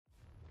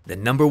the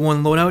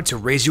 #1 loadout to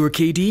raise your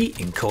KD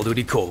in Call of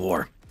Duty Cold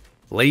War.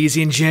 Ladies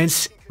and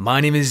gents,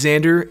 my name is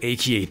Xander,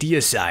 aka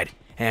Diaside,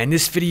 and in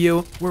this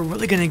video, we're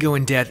really going to go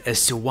in depth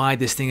as to why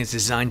this thing is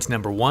designed to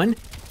 #1,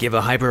 give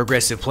a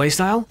hyper-aggressive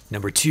playstyle,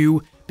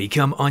 #2,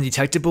 become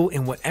undetectable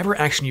in whatever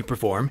action you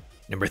perform,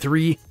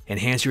 #3,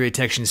 enhance your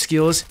detection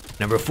skills,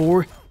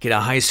 #4, get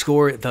a high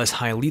score, thus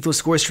high lethal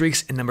score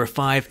streaks, and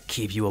 #5,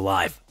 keep you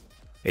alive.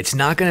 It's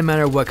not going to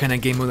matter what kind of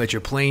game mode that you're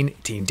playing,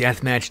 team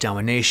deathmatch,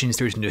 domination,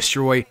 search and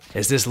destroy,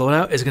 as this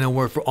loadout is going to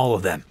work for all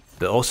of them.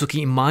 But also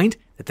keep in mind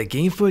that the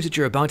game footage that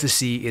you're about to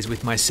see is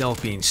with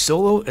myself being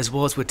solo as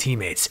well as with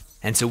teammates.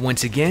 And so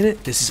once again,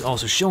 this is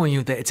also showing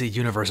you that it's a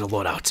universal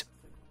loadout.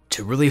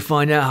 To really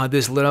find out how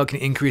this loadout can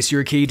increase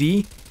your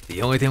KD,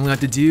 the only thing we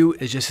have to do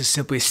is just to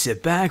simply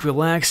sit back,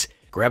 relax,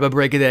 grab a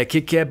break of that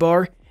Kit Kat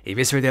bar,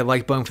 eviscerate that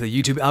like button for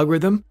the YouTube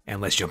algorithm,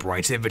 and let's jump right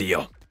into the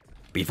video.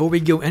 Before we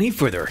go any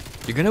further,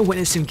 you're going to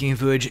witness some game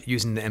footage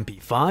using the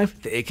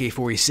MP5, the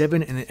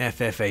AK-47, and the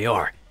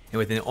FFAR. And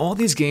within all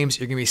these games,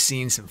 you're going to be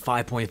seeing some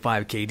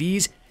 5.5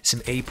 KDs,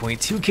 some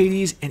 8.2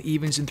 KDs, and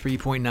even some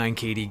 3.9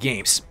 KD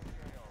games.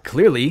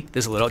 Clearly,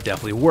 this loadout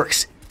definitely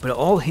works, but it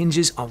all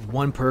hinges on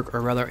one perk,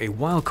 or rather a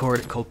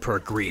wildcard called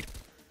Perk Greed.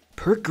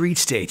 Perk Greed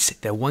states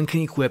that one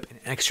can equip an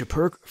extra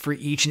perk for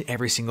each and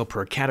every single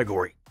perk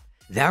category.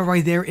 That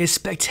right there is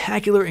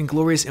spectacular and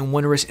glorious and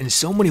wondrous in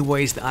so many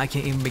ways that I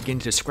can't even begin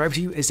to describe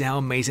to you as to how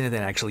amazing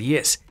that actually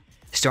is.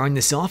 Starting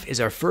this off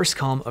is our first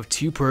column of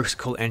 2 perks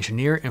called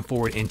Engineer and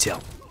Forward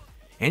Intel.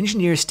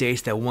 Engineer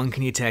states that one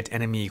can detect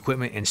enemy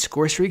equipment and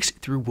score streaks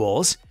through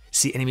walls,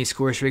 see enemy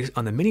score streaks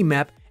on the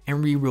minimap,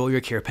 and re-roll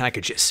your care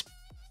packages.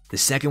 The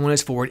second one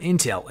is Forward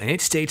Intel, and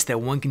it states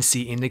that one can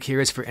see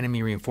indicators for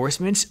enemy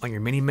reinforcements on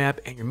your minimap,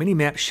 and your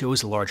minimap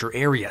shows larger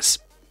areas.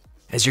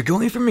 As you're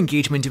going from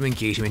engagement to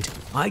engagement,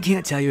 I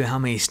can't tell you how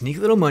many sneaky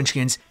little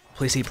munchkins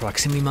place a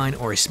proximity mine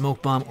or a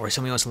smoke bomb or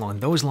something else along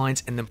those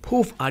lines, and then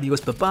poof,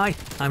 adios, bye-bye,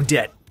 I'm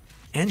dead.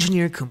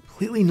 Engineer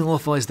completely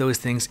nullifies those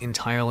things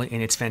entirely,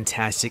 and it's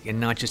fantastic,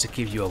 and not just to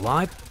keep you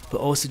alive, but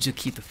also to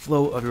keep the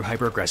flow of your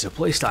hyper-aggressive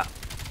playstyle.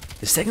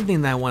 The second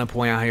thing that I want to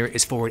point out here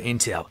is Forward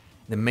Intel.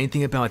 The main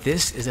thing about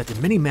this is that the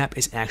minimap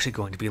is actually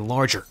going to be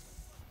larger.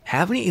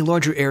 Having a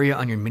larger area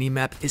on your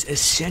minimap is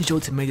essential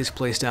to make this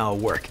playstyle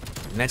work,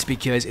 and that's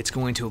because it's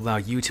going to allow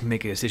you to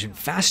make a decision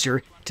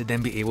faster to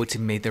then be able to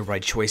make the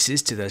right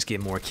choices to thus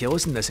get more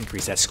kills and thus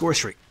increase that score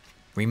streak.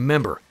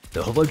 Remember,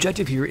 the whole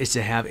objective here is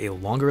to have a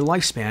longer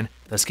lifespan,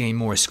 thus gain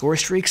more score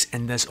streaks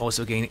and thus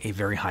also gain a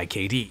very high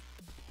KD.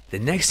 The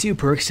next 2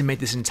 perks to make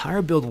this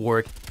entire build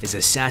work is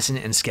Assassin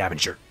and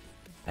Scavenger.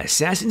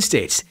 Assassin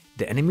states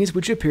the enemies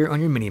which appear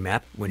on your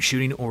minimap when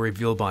shooting or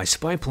revealed by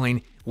spy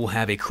plane will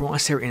have a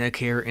crosshair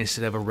indicator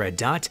instead of a red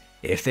dot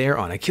if they are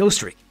on a kill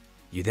streak.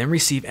 You then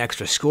receive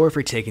extra score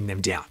for taking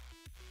them down.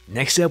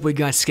 Next up we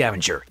got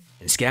Scavenger,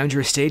 and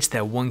Scavenger states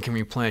that one can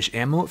replenish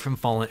ammo from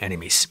fallen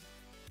enemies.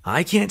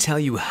 I can't tell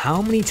you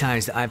how many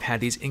times that I've had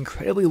these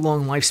incredibly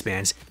long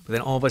lifespans, but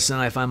then all of a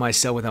sudden I find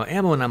myself without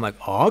ammo and I'm like,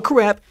 oh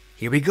crap,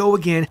 here we go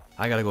again,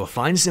 I gotta go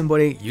find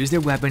somebody, use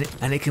their weapon,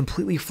 and it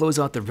completely flows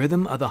out the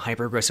rhythm of the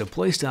hyper-aggressive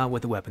playstyle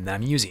with the weapon that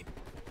I'm using.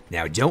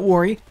 Now don't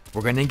worry,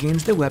 we're gonna get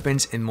into the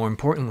weapons and more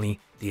importantly,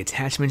 the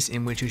attachments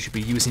in which you should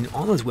be using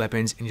all those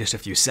weapons in just a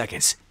few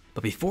seconds.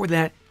 But before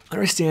that,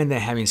 understand that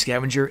having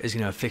Scavenger is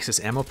gonna fix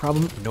this ammo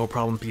problem, no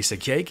problem, piece of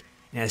cake,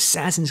 and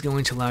Assassin is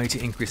going to allow you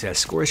to increase that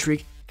score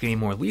streak, getting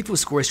more lethal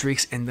score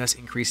streaks, and thus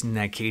increasing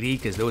that KD,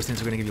 because those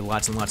things are going to give you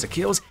lots and lots of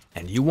kills,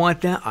 and you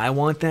want that, I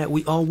want that,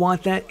 we all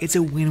want that, it's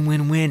a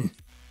win-win-win.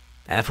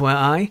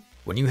 FYI,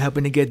 when you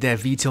happen to get that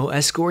VTOL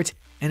escort,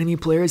 enemy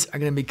players are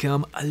going to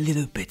become a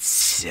little bit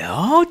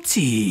salty.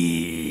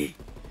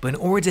 But in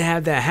order to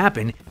have that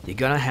happen, you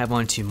gotta have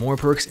on 2 more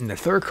perks in the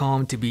third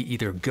column to be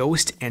either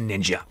Ghost and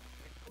Ninja.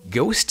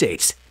 Ghost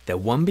states that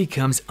one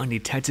becomes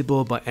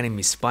undetectable by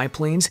enemy spy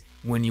planes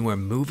when you are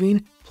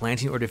moving,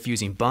 planting or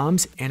defusing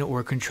bombs, and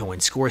or controlling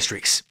score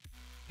streaks.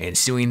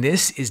 Ensuing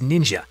this is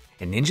Ninja,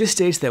 and Ninja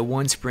states that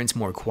one sprints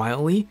more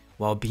quietly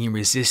while being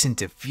resistant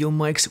to field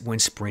mics when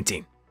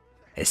sprinting.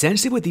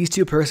 Essentially what these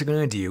 2 perks are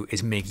going to do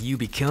is make you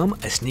become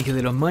a sneaky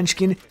little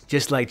munchkin,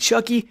 just like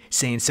Chucky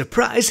saying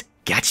surprise,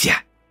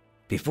 gotcha!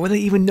 Before they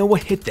even know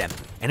what hit them,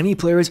 enemy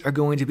players are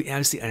going to be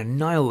absolutely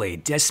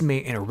annihilate,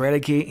 decimate, and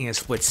eradicate in a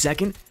split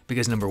second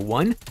because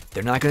 #1,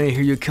 they're not going to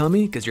hear you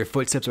coming because your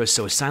footsteps are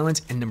so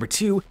silent, and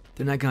 #2,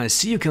 they're not going to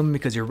see you coming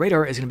because your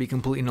radar is going to be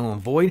completely null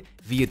and void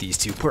via these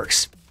 2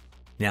 perks.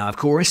 Now of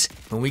course,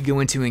 when we go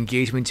into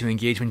engagement to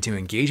engagement to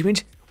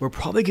engagement, we're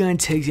probably going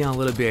to take down a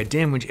little bit of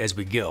damage as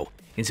we go,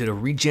 and so to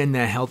regen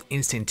that health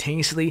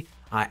instantaneously,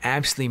 I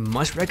absolutely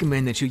must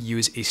recommend that you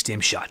use a stim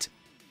shot.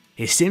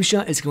 A stim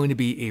shot is going to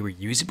be a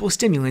reusable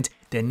stimulant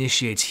that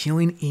initiates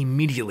healing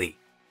immediately.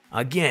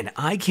 Again,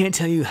 I can't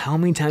tell you how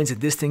many times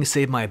that this thing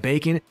saved my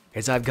bacon,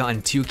 as I've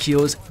gotten 2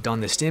 kills, done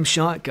the stim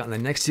shot, gotten the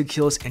next 2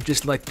 kills, and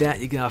just like that,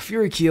 you got a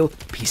fury kill,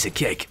 piece of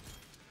cake.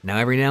 Now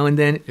every now and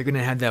then, you're going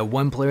to have that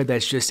one player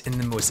that's just in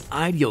the most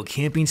ideal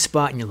camping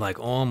spot, and you're like,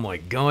 oh my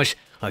gosh,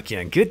 I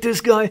can't get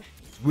this guy,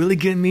 he's really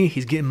getting me,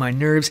 he's getting my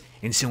nerves,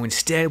 And so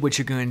instead, what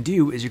you're going to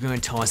do is you're going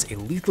to toss a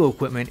lethal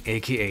equipment,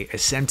 aka a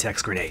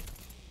Semtex grenade.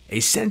 A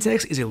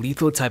Semtex is a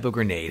lethal type of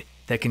grenade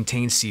that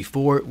contains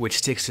C4, which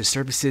sticks to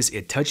surfaces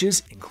it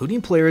touches,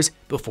 including players,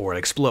 before it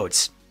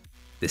explodes.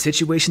 The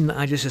situation that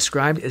I just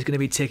described is going to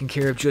be taken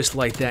care of just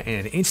like that in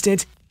an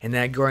instant, and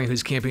that guardian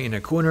who's camping in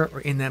a corner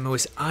or in that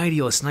most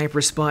ideal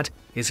sniper spot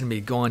is going to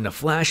be gone in a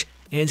flash,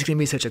 and it's going to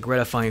be such a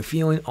gratifying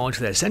feeling onto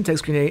that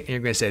Semtex grenade, and you're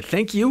going to say,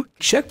 thank you,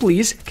 check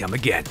please, come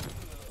again.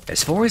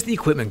 As far as the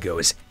equipment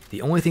goes,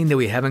 the only thing that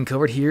we haven't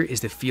covered here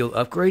is the field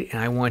upgrade, and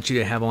I want you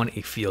to have on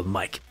a field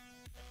mic.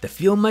 The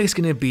field mic is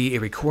going to be a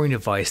recording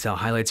device that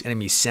highlights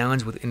enemy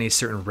sounds within a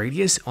certain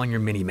radius on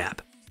your minimap.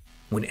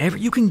 Whenever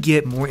you can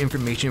get more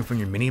information from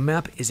your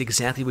minimap is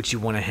exactly what you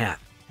want to have,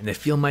 and the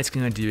field mic is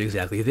going to do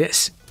exactly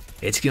this.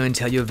 It's going to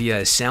tell you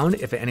via sound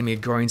if an enemy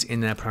guardian's in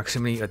that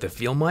proximity of the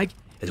field mic,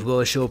 as well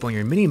as show up on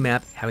your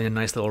minimap having a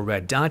nice little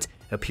red dot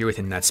appear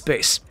within that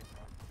space.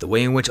 The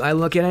way in which I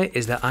look at it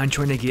is that I'm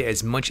trying to get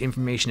as much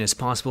information as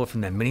possible from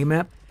that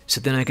minimap,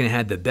 so then I can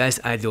have the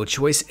best ideal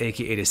choice,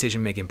 aka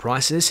decision making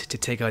process, to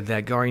take out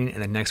that guardian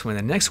and the next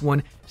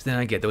one, so then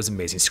I get those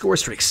amazing score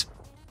streaks.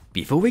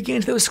 Before we get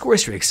into those score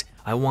streaks,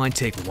 I want to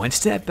take one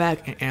step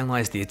back and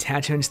analyze the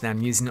attachments that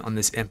I'm using on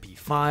this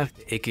MP5,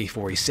 the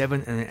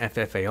AK-47, and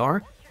the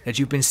FFAR that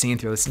you've been seeing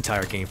throughout this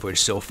entire game footage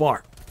so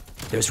far.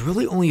 There's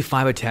really only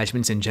 5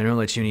 attachments in general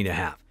that you need to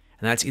have,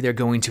 and that's either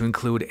going to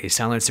include a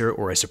silencer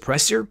or a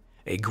suppressor,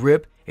 a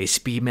grip, a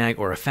speed mag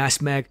or a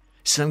fast mag,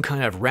 some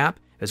kind of wrap,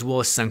 as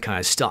well as some kind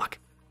of stock.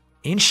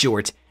 In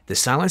short, the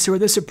silencer or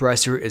the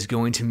suppressor is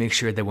going to make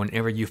sure that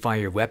whenever you fire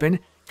your weapon,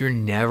 you're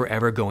never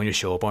ever going to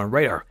show up on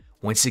radar,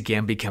 once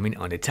again becoming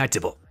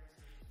undetectable.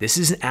 This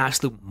is an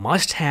absolute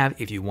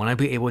must-have if you want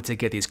to be able to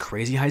get these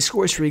crazy high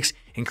score streaks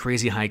and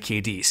crazy high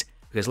KDs,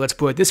 because let's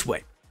put it this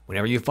way,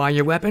 whenever you fire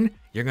your weapon,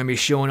 you're going to be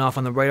showing off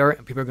on the radar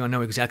and people are going to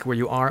know exactly where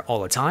you are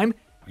all the time.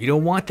 You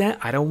don't want that,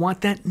 I don't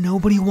want that,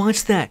 nobody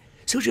wants that.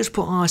 So just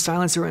put on a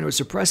silencer and a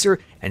suppressor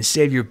and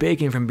save your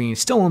bacon from being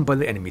stolen by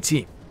the enemy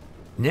team.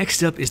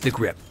 Next up is the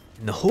grip.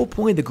 And the whole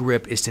point of the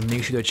grip is to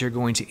make sure that you're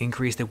going to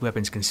increase the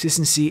weapon's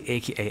consistency,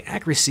 aka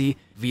accuracy,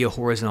 via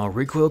horizontal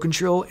recoil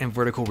control and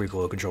vertical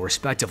recoil control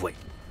respectively.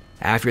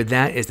 After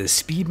that is the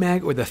speed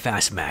mag or the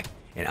fast mag.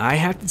 And I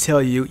have to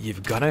tell you,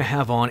 you've got to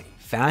have on a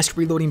fast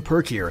reloading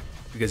perk here,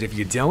 because if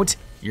you don't,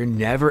 you're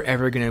never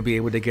ever going to be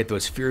able to get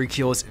those fury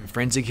kills and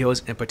frenzy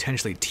kills and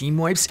potentially team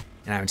wipes.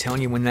 And I'm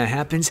telling you, when that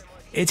happens,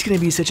 it's going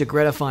to be such a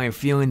gratifying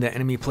feeling that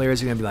enemy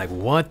players are going to be like,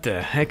 what the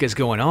heck is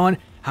going on?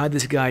 How did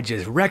this guy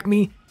just wreck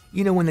me?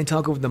 You know when they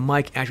talk over the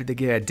mic after they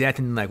get a death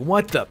and they're like,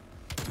 what the?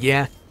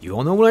 Yeah, you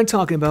all know what I'm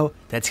talking about.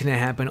 That's going to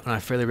happen on a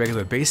fairly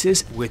regular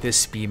basis with this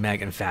speed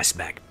mag and fast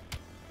mag.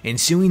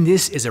 Ensuing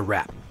this is a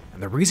wrap.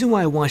 And the reason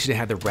why I want you to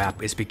have the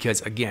wrap is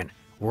because, again,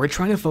 we're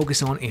trying to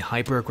focus on a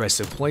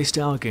hyper-aggressive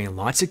playstyle, getting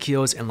lots of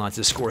kills and lots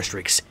of score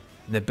streaks.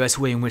 And the best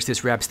way in which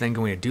this wrap's then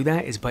going to do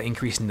that is by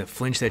increasing the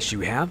flinch that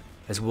you have,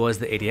 as well as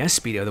the ADS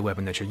speed of the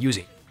weapon that you're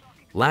using.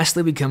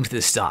 Lastly, we come to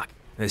the stock.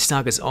 And the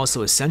stock is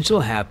also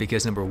essential to have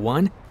because number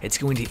 1, it's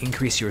going to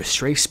increase your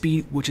strafe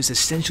speed, which is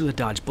essential to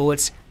dodge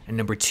bullets, and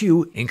number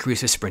 2,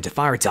 increase the sprint to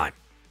fire time.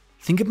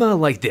 Think about it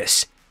like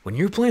this. When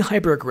you're playing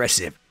hyper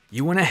aggressive,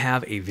 you want to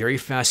have a very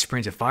fast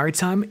sprint to fire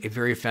time, a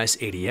very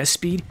fast ADS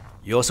speed.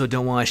 You also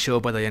don't want to show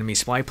up by the enemy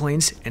spy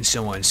planes, and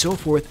so on and so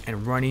forth,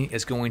 and running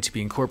is going to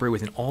be incorporated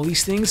within all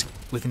these things,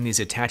 within these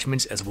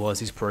attachments as well as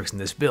these perks in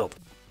this build.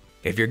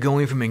 If you're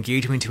going from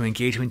engagement to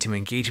engagement to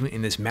engagement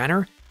in this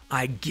manner,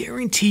 I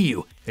guarantee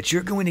you that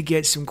you're going to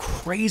get some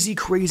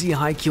crazy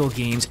high kill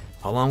games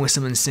along with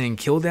some insane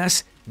kill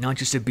deaths, not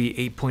just to be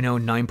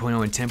 8.0,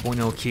 9.0, and 10.0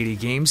 KD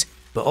games,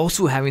 but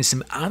also having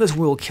some out of this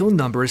world kill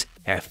numbers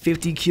at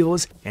 50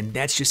 kills, and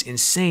that's just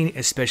insane,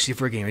 especially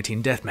for a game of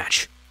team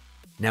deathmatch.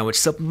 Now what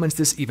supplements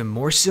this even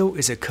more so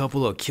is a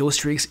couple of kill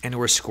streaks and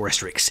or score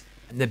streaks.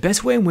 And the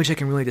best way in which I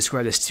can really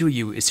describe this to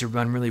you is to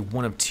run really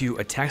one of 2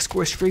 attack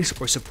score streaks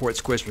or support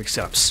score streak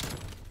setups.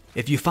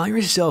 If you find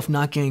yourself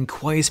not getting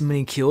quite as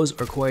many kills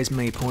or quite as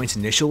many points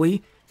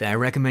initially, then I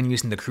recommend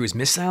using the cruise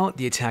missile,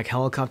 the attack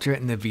helicopter,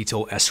 and the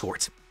VTOL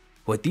escort.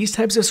 With these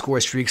types of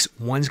score streaks,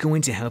 one's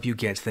going to help you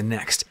get to the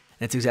next.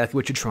 That's exactly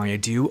what you're trying to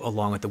do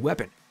along with the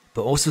weapon.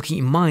 But also keep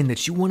in mind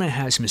that you want to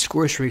have some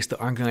score streaks that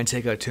aren't going to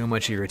take out too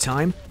much of your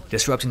time,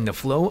 disrupting the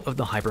flow of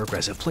the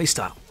hyper-aggressive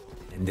playstyle.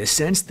 In this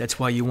sense, that's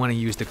why you want to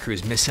use the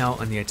cruise missile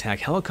and the attack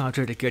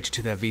helicopter to get you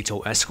to that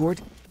VTOL escort,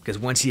 because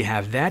once you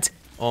have that,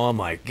 oh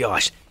my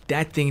gosh,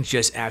 that thing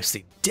just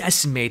absolutely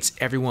decimates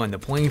everyone in the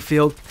playing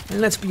field, and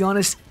let's be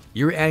honest,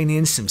 you're adding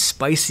in some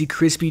spicy,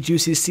 crispy,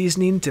 juicy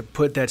seasoning to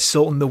put that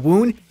salt in the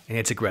wound, and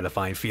it's a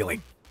gratifying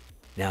feeling.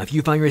 Now, if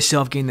you find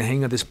yourself getting the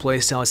hang of this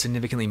playstyle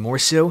significantly more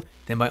so,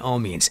 then by all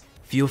means,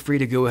 feel free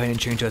to go ahead and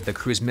change out the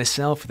cruise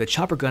missile for the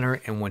chopper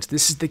gunner, and once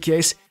this is the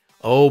case,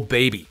 oh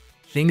baby,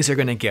 things are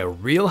gonna get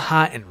real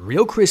hot and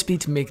real crispy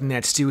to making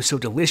that stew so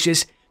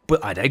delicious,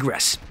 but I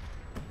digress.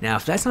 Now,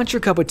 if that's not your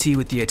cup of tea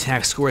with the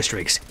attack score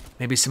streaks,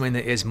 maybe something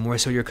that is more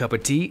so your cup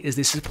of tea is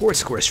the support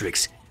score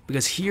streaks,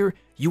 because here,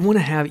 you want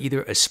to have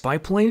either a spy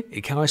plane, a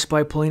counter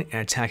spy plane, an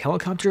attack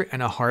helicopter,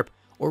 and a harp,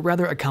 or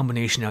rather a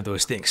combination of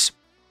those things.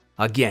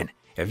 Again,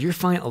 if you're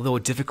finding a little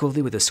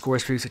difficulty with the score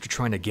streaks that you're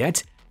trying to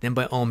get, then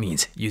by all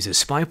means, use a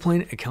spy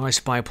plane, a counter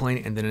spy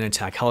plane, and then an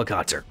attack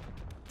helicopter.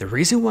 The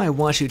reason why I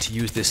want you to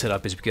use this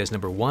setup is because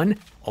number one,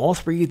 all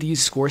three of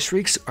these score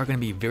streaks are going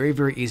to be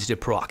very easy to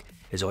proc,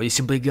 as all you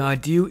simply gotta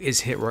do is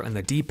hit right on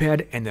the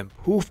D-pad and then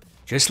poof,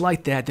 just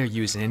like that they're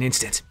used in an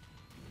instant.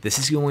 This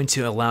is going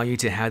to allow you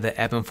to have the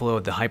ebb and flow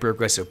of the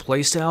hyper-aggressive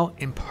playstyle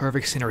in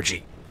perfect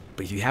synergy.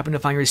 But if you happen to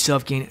find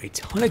yourself getting a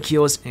ton of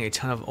kills and a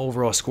ton of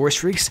overall score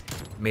streaks,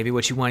 maybe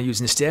what you want to use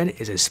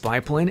instead is a spy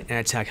plane, an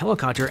attack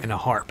helicopter, and a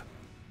harp.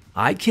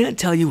 I can't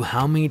tell you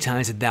how many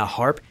times that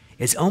harp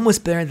is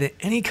almost better than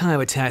any kind of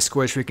attack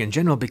score streak in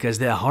general, because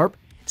that harp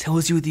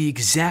tells you the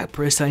exact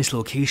precise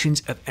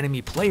locations of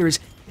enemy players,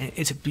 and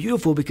it's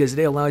beautiful because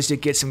it allows you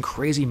to get some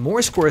crazy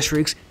more score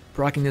streaks,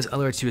 proccing those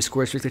other two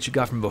score streaks that you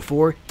got from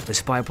before, the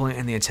spy plane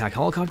and the attack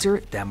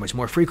helicopter, that much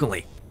more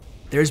frequently.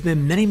 There's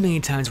been many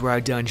times where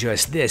I've done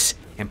just this,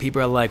 and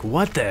people are like,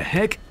 what the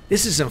heck?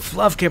 This is some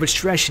fluff cabbage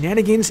trash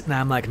shenanigans, and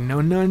I'm like,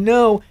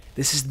 no.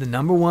 This is the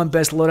 #1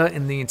 best loadout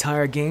in the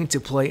entire game to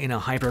play in a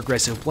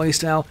hyper-aggressive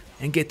playstyle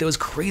and get those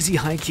crazy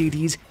high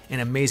KDs and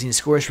amazing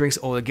score streaks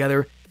all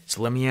together.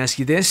 So let me ask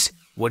you this,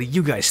 what do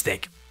you guys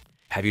think?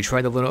 Have you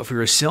tried the loadout for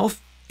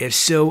yourself? If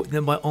so,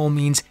 then by all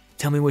means,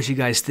 tell me what you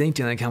guys think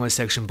down in the comment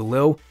section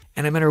below,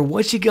 and no matter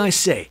what you guys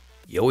say,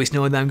 you always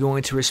know that I'm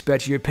going to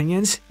respect your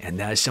opinions, and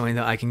that is something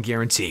that I can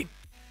guarantee.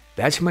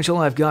 That's pretty much all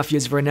I've got for you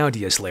for right now,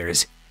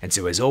 Diaslayers, and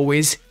so as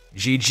always,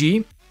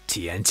 GG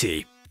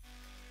TNT.